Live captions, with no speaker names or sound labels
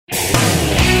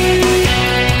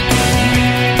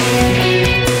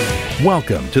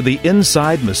Welcome to the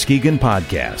Inside Muskegon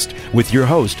podcast with your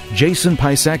host, Jason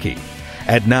Pisecki.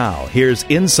 And now, here's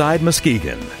Inside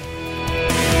Muskegon.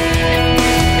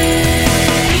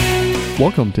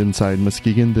 Welcome to Inside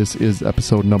Muskegon. This is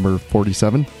episode number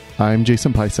 47. I'm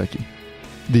Jason Pisecki.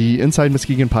 The Inside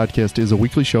Muskegon podcast is a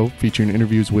weekly show featuring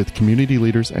interviews with community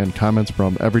leaders and comments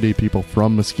from everyday people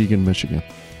from Muskegon, Michigan.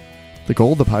 The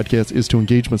goal of the podcast is to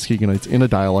engage Muskegonites in a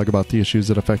dialogue about the issues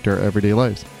that affect our everyday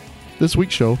lives. This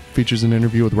week's show features an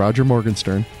interview with Roger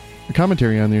Morgenstern, a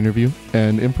commentary on the interview,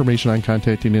 and information on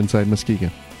contacting Inside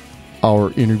Muskegon.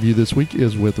 Our interview this week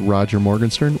is with Roger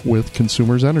Morgenstern with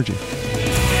Consumers Energy.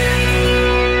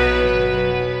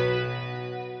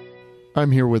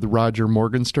 I'm here with Roger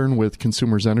Morgenstern with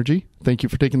Consumers Energy. Thank you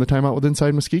for taking the time out with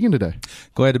Inside Muskegon today.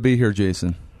 Glad to be here,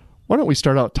 Jason. Why don't we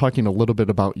start out talking a little bit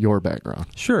about your background?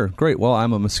 Sure, great. Well,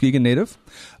 I'm a Muskegon native,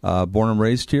 born and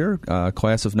raised here,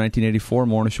 class of 1984,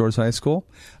 Morna Shores High School.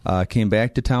 Came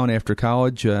back to town after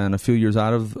college and a few years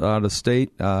out of state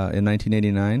in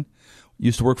 1989.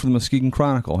 Used to work for the Muskegon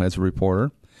Chronicle as a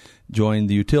reporter. Joined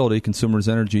the utility, Consumers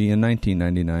Energy, in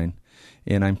 1999.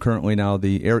 And I'm currently now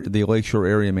the Lakeshore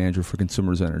Area Manager for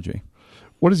Consumers Energy.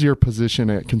 What does your position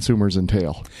at Consumers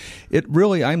entail?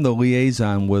 I'm the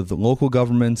liaison with local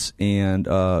governments and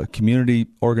community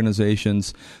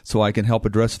organizations, so I can help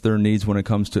address their needs when it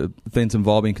comes to things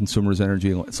involving consumers'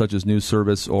 energy, such as new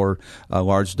service or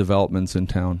large developments in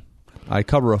town. I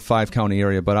cover a 5-county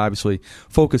area, but obviously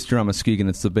focused here on Muskegon.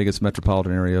 It's the biggest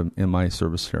metropolitan area in my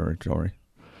service territory.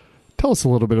 Tell us a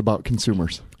little bit about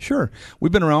Consumers. Sure.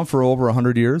 We've been around for over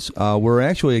 100 years. We're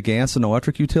actually a gas and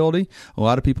electric utility. A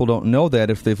lot of people don't know that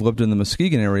if they've lived in the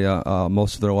Muskegon area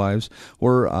most of their lives.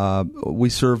 We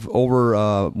serve over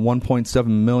 1.7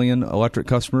 million electric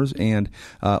customers and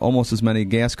almost as many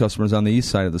gas customers on the east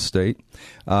side of the state.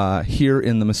 Here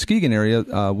in the Muskegon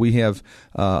area, we have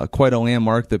quite a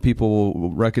landmark that people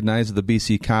will recognize, the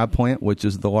BC Cobb plant, which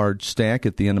is the large stack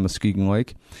at the end of Muskegon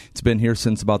Lake. It's been here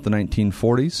since about the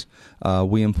 1940s.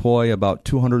 We employ about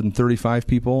 235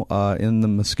 people in the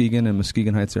Muskegon and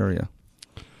Muskegon Heights area.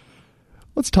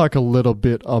 Let's talk a little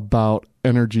bit about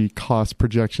energy cost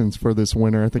projections for this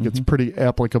winter. I think it's pretty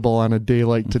applicable on a day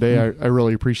like today. I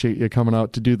really appreciate you coming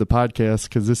out to do the podcast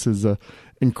because this is a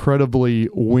incredibly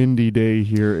windy day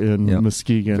here in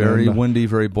Muskegon. Very windy,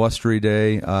 very blustery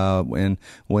day, and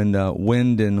when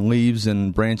wind and leaves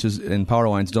and branches and power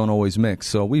lines don't always mix.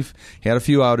 So we've had a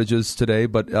few outages today,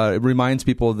 but it reminds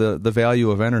people of the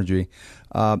value of energy.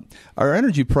 Our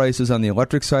energy prices on the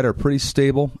electric side are pretty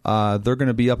stable. They're going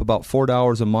to be up about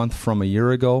 $4 a month from a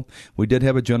year ago. We did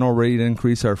have a general rate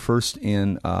increase, our first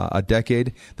in a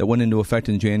decade, that went into effect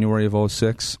in January of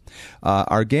 2006.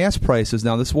 Our gas prices,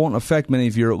 now this won't affect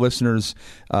many of your listeners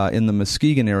in the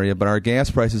Muskegon area, but our gas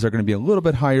prices are going to be a little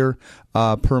bit higher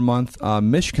per month.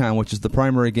 Mishcon, which is the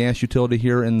primary gas utility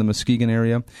here in the Muskegon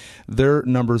area, their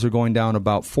numbers are going down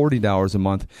about $40 a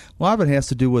month. A lot of it has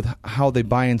to do with how they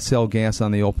buy and sell gas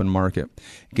on the open market.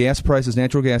 Gas prices,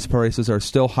 natural gas prices are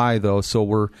still high though, so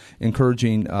we're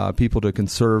encouraging people to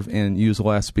conserve and use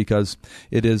less because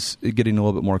it is getting a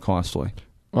little bit more costly.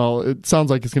 Well, it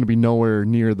sounds like it's going to be nowhere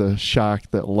near the shock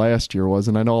that last year was,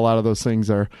 and I know a lot of those things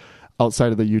are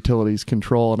outside of the utilities'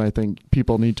 control, and I think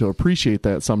people need to appreciate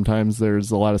that. Sometimes there's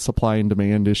a lot of supply and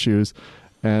demand issues,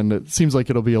 and it seems like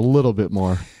it'll be a little bit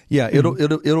more. Yeah, it'll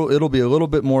be a little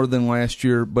bit more than last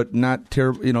year, but not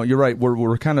terrible. You know, you're right.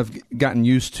 We're kind of gotten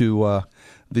used to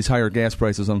these higher gas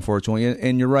prices, unfortunately,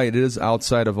 and you're right. It is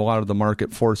outside of a lot of the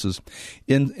market forces.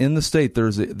 In the state, there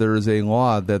is a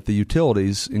law that the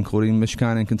utilities, including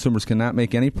Mishcon and consumers, cannot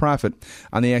make any profit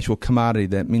on the actual commodity.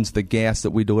 That means the gas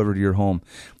that we deliver to your home.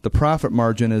 The profit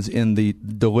margin is in the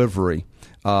delivery,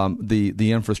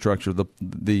 the infrastructure,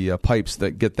 the pipes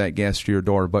that get that gas to your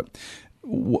door. But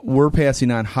we're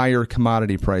passing on higher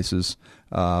commodity prices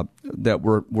that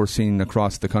we're seeing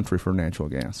across the country for natural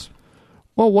gas.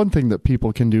 Well, one thing that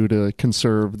people can do to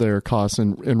conserve their costs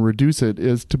and reduce it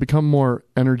is to become more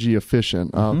energy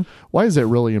efficient. Why is that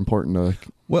really important?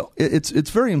 Well, it's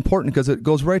very important because it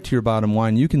goes right to your bottom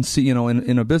line. You can see,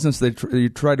 in a business, you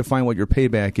try to find what your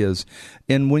payback is.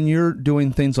 And when you're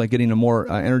doing things like getting a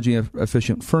more energy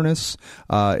efficient furnace,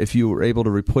 if you were able to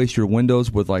replace your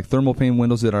windows with like thermal pane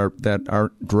windows that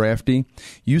are drafty,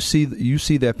 you see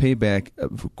that payback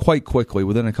quite quickly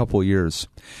within a couple of years.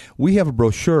 We have a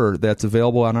brochure that's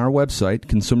available on our website,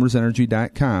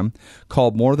 consumersenergy.com,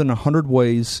 called More Than 100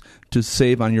 Ways to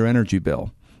Save on Your Energy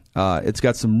Bill. It's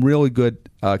got some really good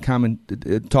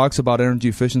it talks about energy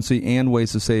efficiency and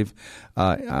ways to save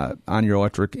on your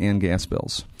electric and gas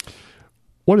bills.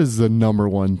 what is the number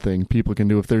one thing people can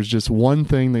do if there's just one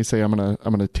thing they say I'm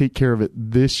gonna take care of it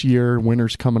this year?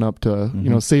 Winter's coming up to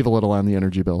save a little on the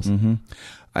energy bills. Mm-hmm.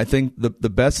 I think the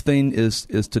best thing is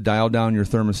to dial down your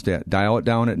thermostat. Dial it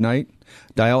down at night.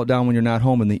 Dial it down when you're not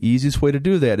home. And the easiest way to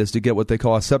do that is to get what they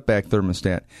call a setback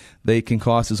thermostat. They can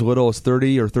cost as little as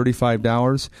 $30 or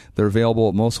 $35. They're available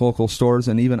at most local stores,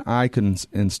 and even I can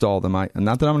install them. Not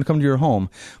that I'm going to come to your home,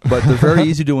 but they're very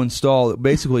easy to install.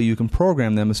 Basically, you can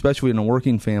program them, especially in a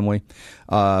working family.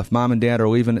 If mom and dad are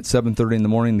leaving at 7:30 in the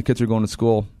morning, the kids are going to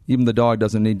school, even the dog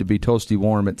doesn't need to be toasty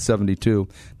warm at 72.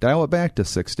 Dial it back to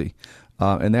 60.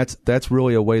 And that's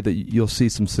really a way that you'll see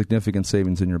some significant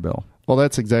savings in your bill. Well,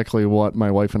 that's exactly what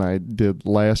my wife and I did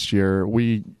last year.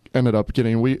 We ended up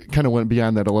we kind of went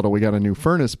beyond that a little. We got a new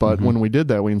furnace, but when we did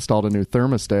that, we installed a new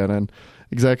thermostat. And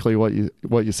exactly what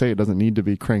you say, it doesn't need to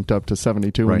be cranked up to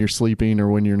 72 when you're sleeping or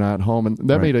when you're not home. And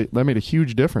that made a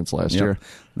huge difference last year.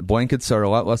 The blankets are a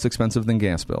lot less expensive than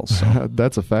gas bills. So.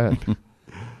 That's a fact.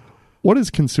 What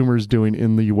is consumers doing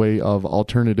in the way of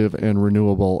alternative and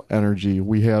renewable energy?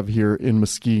 We have here in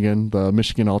Muskegon the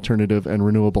Michigan Alternative and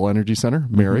Renewable Energy Center,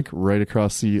 MERIC, right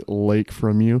across the lake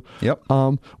from you. Yep.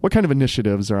 What kind of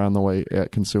initiatives are on the way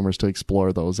at consumers to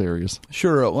explore those areas?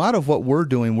 Sure. A lot of what we're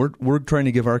doing, we're trying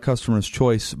to give our customers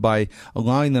choice by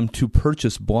allowing them to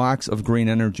purchase blocks of green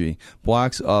energy,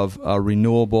 blocks of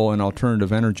renewable and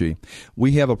alternative energy.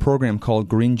 We have a program called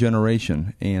Green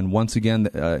Generation, and once again,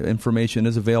 information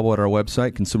is available at our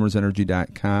website,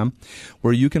 consumersenergy.com,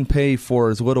 where you can pay for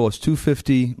as little as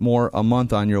 $2.50 more a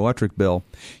month on your electric bill.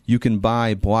 You can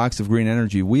buy blocks of green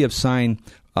energy. We have signed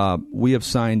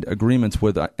agreements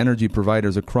with energy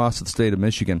providers across the state of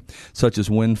Michigan, such as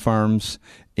wind farms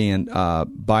and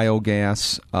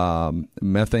biogas,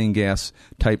 methane gas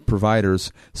type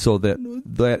providers, so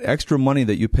that extra money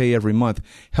that you pay every month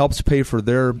helps pay for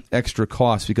their extra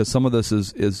costs, because some of this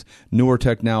is newer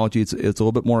technology. It's a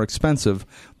little bit more expensive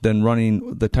than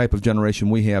running the type of generation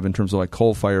we have in terms of like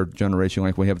coal-fired generation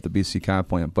like we have at the BC Cobb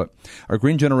plant. But our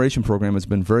Green Generation program has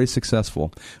been very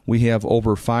successful. We have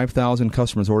over 5,000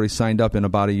 customers already signed up in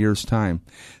about a year's time.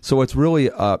 So it's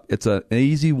really it's an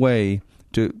easy way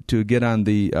to get on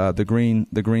the green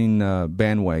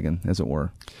bandwagon, as it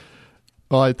were.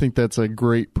 Well, I think that's a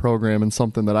great program and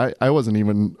something that I wasn't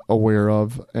even aware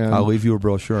of. And I'll leave you a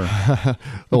brochure.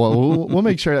 Well, we'll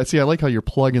make sure. See, I like how you're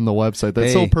plugging the website.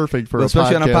 That's so perfect for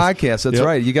especially a podcast. On a podcast. That's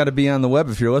right. You got to be on the web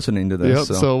if you're listening to this.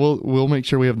 Yep. So we'll make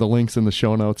sure we have the links in the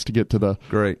show notes to get to the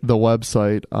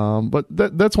website. But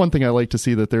that's one thing I like to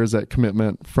see, that there's that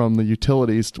commitment from the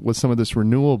utilities with some of this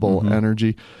renewable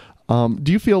energy.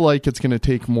 Do you feel like it's going to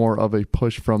take more of a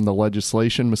push from the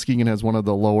legislation? Muskegon has one of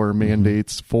the lower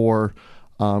mandates for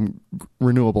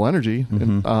renewable energy.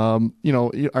 And,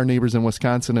 our neighbors in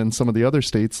Wisconsin and some of the other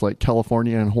states like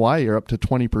California and Hawaii are up to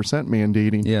 20%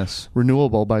 mandating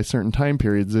renewable by certain time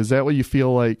periods. Is that what you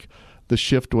feel like the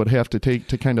shift would have to take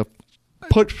to kind of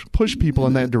push people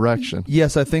in that direction?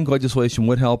 Yes, I think legislation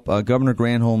would help. Governor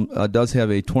Granholm does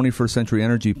have a 21st Century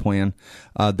Energy Plan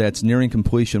that's nearing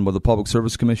completion with the Public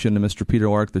Service Commission and Mr. Peter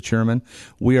Lark, the chairman.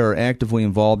 We are actively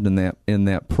involved in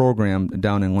that program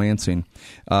down in Lansing.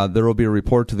 There will be a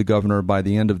report to the governor by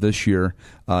the end of this year,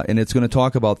 and it's going to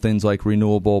talk about things like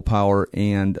renewable power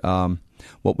and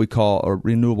what we call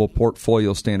renewable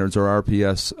portfolio standards, or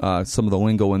RPS, some of the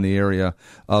lingo in the area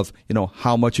of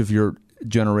how much of your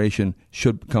generation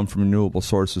should come from renewable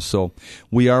sources. So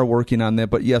we are working on that.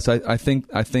 But yes, I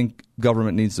think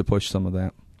government needs to push some of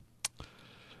that.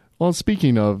 Well,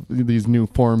 speaking of these new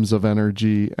forms of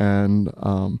energy, and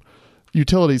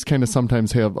utilities kind of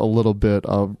sometimes have a little bit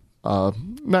of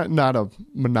not a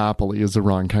monopoly is the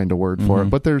wrong kind of word for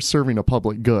it, but they're serving a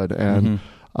public good, and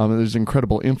there's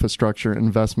incredible infrastructure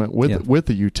investment with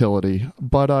the utility.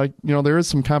 But there is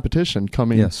some competition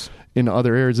coming in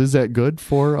other areas. Is that good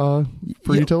for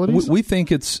utilities? We think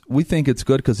it's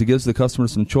good because it gives the customer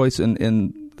some choice,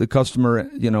 and the customer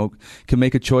can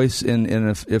make a choice. And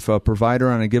if a provider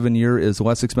on a given year is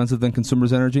less expensive than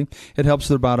Consumers Energy, it helps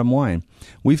their bottom line.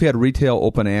 We've had retail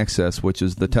open access, which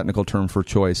is the technical term for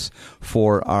choice,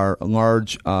 for our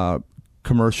large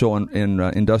commercial and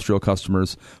industrial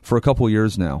customers for a couple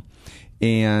years now.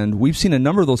 And we've seen a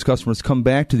number of those customers come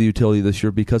back to the utility this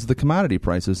year because the commodity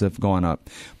prices have gone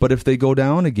up. But if they go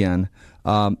down again,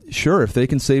 sure, if they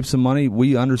can save some money,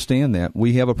 we understand that.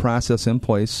 We have a process in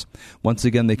place. Once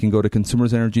again, they can go to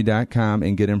consumersenergy.com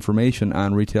and get information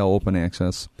on retail open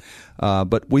access.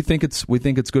 But we think it's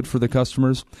good for the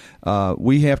customers.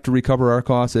 We have to recover our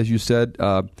costs, as you said.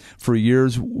 For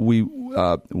years, we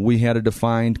had a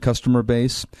defined customer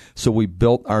base, so we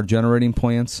built our generating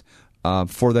plants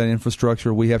for that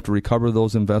infrastructure. We have to recover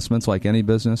those investments like any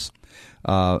business.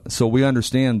 So we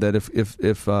understand that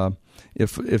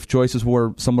if choice is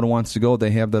where someone wants to go,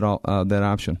 they have that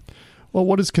option. Well,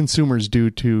 what does consumers do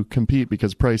to compete?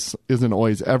 Because price isn't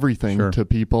always everything Sure. to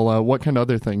people. What kind of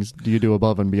other things do you do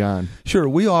above and beyond? Sure.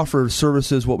 We offer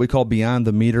services, what we call beyond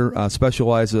the meter,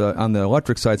 specialize on the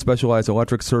electric side, specialized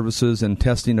electric services and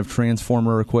testing of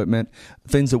transformer equipment,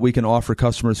 things that we can offer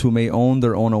customers who may own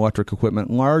their own electric equipment.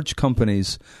 Large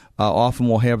companies often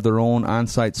will have their own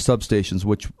on-site substations,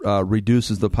 which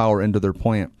reduces the power into their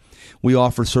plant. We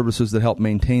offer services that help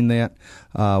maintain that.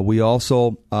 We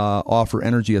also offer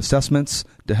energy assessments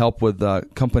to help with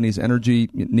companies' energy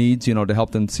needs, to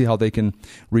help them see how they can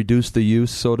reduce the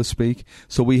use, so to speak.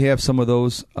 So we have some of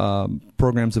those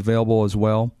programs available as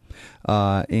well.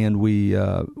 And we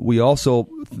also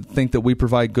think that we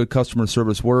provide good customer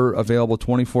service. We're available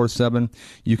 24/7.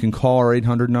 You can call our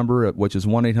 800 number, which is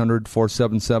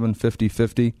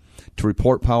 1-800-477-5050, to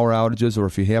report power outages, or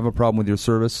if you have a problem with your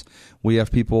service, we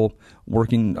have people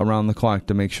working around the clock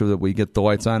to make sure that we get the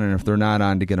lights on, and if they're not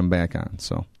on, to get them back on.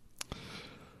 So.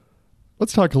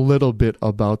 Let's talk a little bit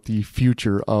about the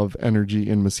future of energy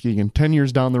in Muskegon. 10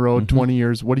 years down the road, 20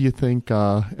 years, what do you think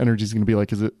energy is going to be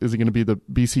like? Is it going to be the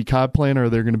BC Cobb plant, or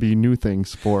are there going to be new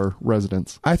things for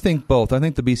residents? I think both. I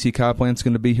think the BC Cobb plant's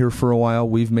going to be here for a while.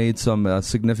 We've made some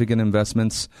significant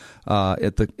investments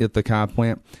at the Cobb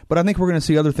plant. But I think we're going to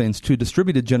see other things too.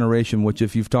 Distributed generation, which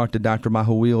if you've talked to Dr.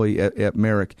 Mahawili at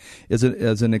Merrick, is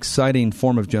an exciting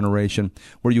form of generation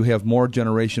where you have more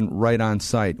generation right on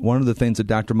site. One of the things that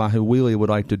Dr. Mahawili would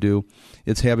like to do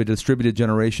is have a distributed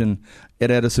generation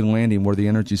at Edison Landing, where the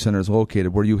energy center is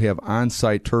located, where you have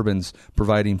on-site turbines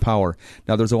providing power.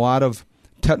 Now, there's a lot of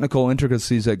technical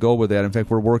intricacies that go with that. In fact,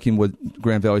 we're working with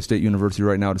Grand Valley State University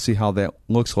right now to see how that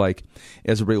looks like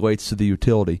as it relates to the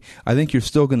utility. I think you're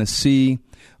still going to see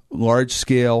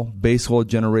large-scale baseload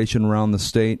generation around the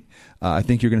state. I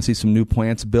think you're going to see some new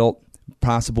plants built,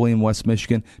 possibly in West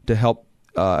Michigan, to help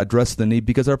address the need,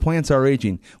 because our plants are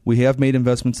aging. We have made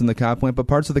investments in the Cobb plant, but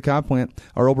parts of the Cobb plant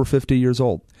are over 50 years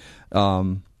old.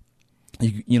 There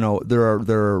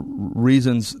are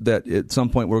reasons that at some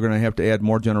point we're going to have to add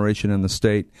more generation in the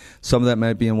state. Some of that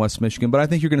might be in West Michigan, but I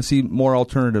think you're going to see more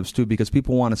alternatives too, because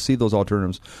people want to see those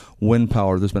alternatives. Wind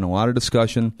power. There's been a lot of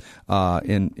discussion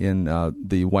in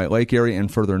the White Lake area and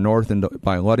further north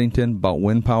by Ludington about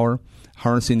wind power.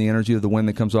 Harnessing the energy of the wind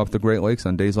that comes off the Great Lakes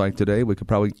on days like today, we could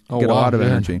probably get a lot of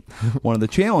energy. One of the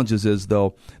challenges is,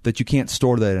 though, that you can't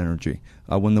store that energy.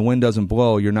 When the wind doesn't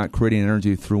blow, you're not creating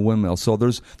energy through windmills. So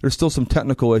there's still some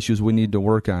technical issues we need to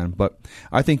work on. But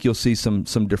I think you'll see some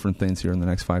different things here in the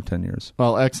next 5-10 years.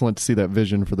 Well, excellent to see that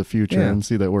vision for the future and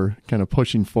see that we're kind of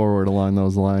pushing forward along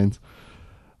those lines.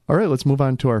 All right, let's move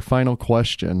on to our final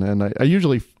question. And I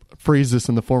usually phrase this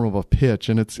in the form of a pitch,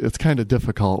 and it's kind of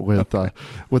difficult with a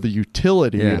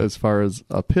utility as far as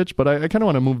a pitch, but I kind of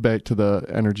want to move back to the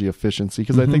energy efficiency,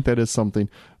 because I think that is something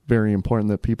very important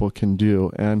that people can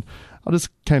do. And I'll just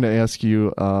kind of ask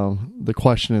you the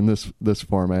question in this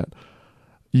format.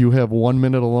 You have 1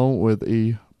 minute alone with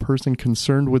a person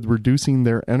concerned with reducing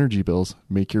their energy bills.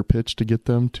 Make your pitch to get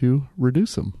them to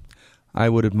reduce them. I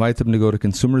would invite them to go to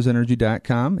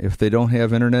consumersenergy.com. If they don't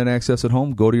have internet access at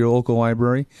home, go to your local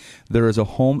library. There is a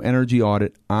home energy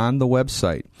audit on the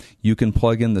website. You can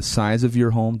plug in the size of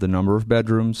your home, the number of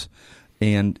bedrooms,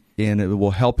 and it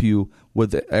will help you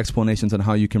with the explanations on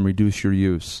how you can reduce your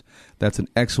use. That's an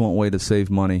excellent way to save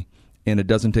money, and it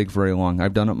doesn't take very long.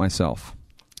 I've done it myself.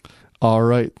 All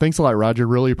right. Thanks a lot, Roger.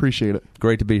 Really appreciate it.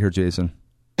 Great to be here, Jason.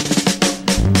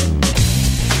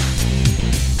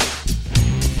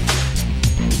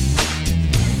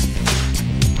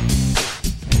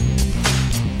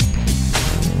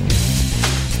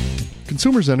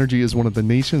 Consumers Energy is one of the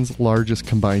nation's largest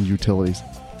combined utilities.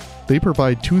 They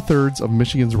provide 2/3 of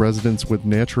Michigan's residents with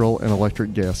natural and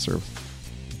electric gas service.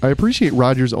 I appreciate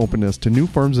Roger's openness to new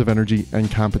forms of energy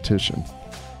and competition.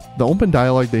 The open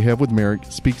dialogue they have with Merrick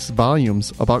speaks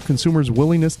volumes about consumers'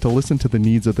 willingness to listen to the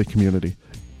needs of the community.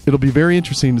 It'll be very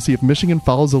interesting to see if Michigan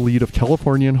follows the lead of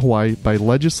California and Hawaii by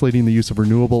legislating the use of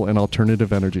renewable and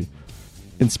alternative energy.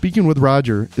 In speaking with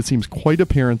Roger, it seems quite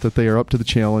apparent that they are up to the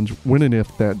challenge when and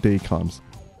if that day comes.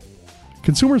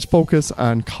 Consumers' focus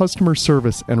on customer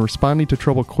service and responding to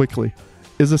trouble quickly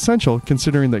is essential,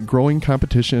 considering that growing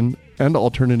competition and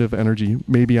alternative energy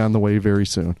may be on the way very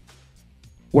soon.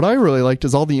 What I really liked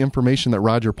is all the information that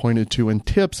Roger pointed to and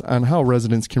tips on how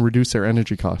residents can reduce their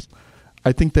energy costs.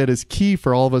 I think that is key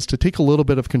for all of us to take a little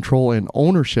bit of control and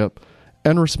ownership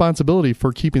and responsibility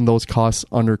for keeping those costs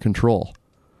under control.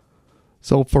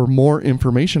 So for more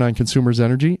information on Consumers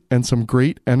Energy and some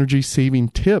great energy saving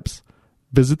tips,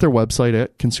 visit their website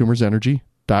at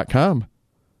consumersenergy.com.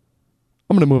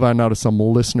 I'm going to move on now to some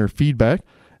listener feedback.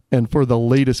 And for the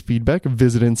latest feedback,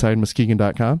 visit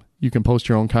InsideMuskegon.com. You can post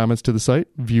your own comments to the site,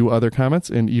 view other comments,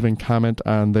 and even comment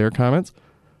on their comments.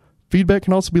 Feedback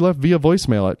can also be left via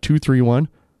voicemail at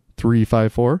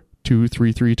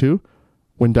 231-354-2332.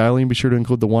 When dialing, be sure to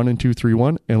include the 1 and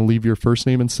 231 and leave your first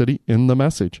name and city in the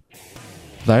message.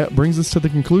 That brings us to the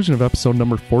conclusion of episode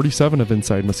number 47 of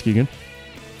Inside Muskegon.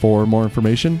 For more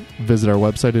information, visit our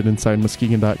website at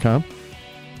InsideMuskegon.com.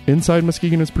 Inside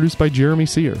Muskegon is produced by Jeremy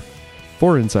Sear.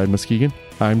 For Inside Muskegon,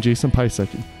 I'm Jason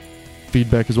Piasecki.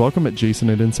 Feedback is welcome at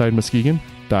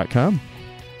jason@InsideMuskegon.com.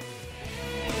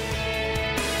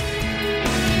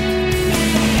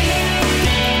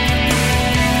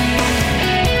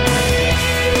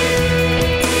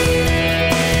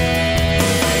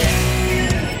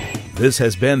 This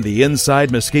has been the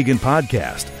Inside Muskegon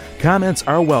podcast. Comments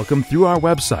are welcome through our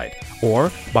website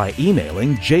or by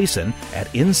emailing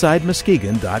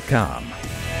jason@InsideMuskegon.com.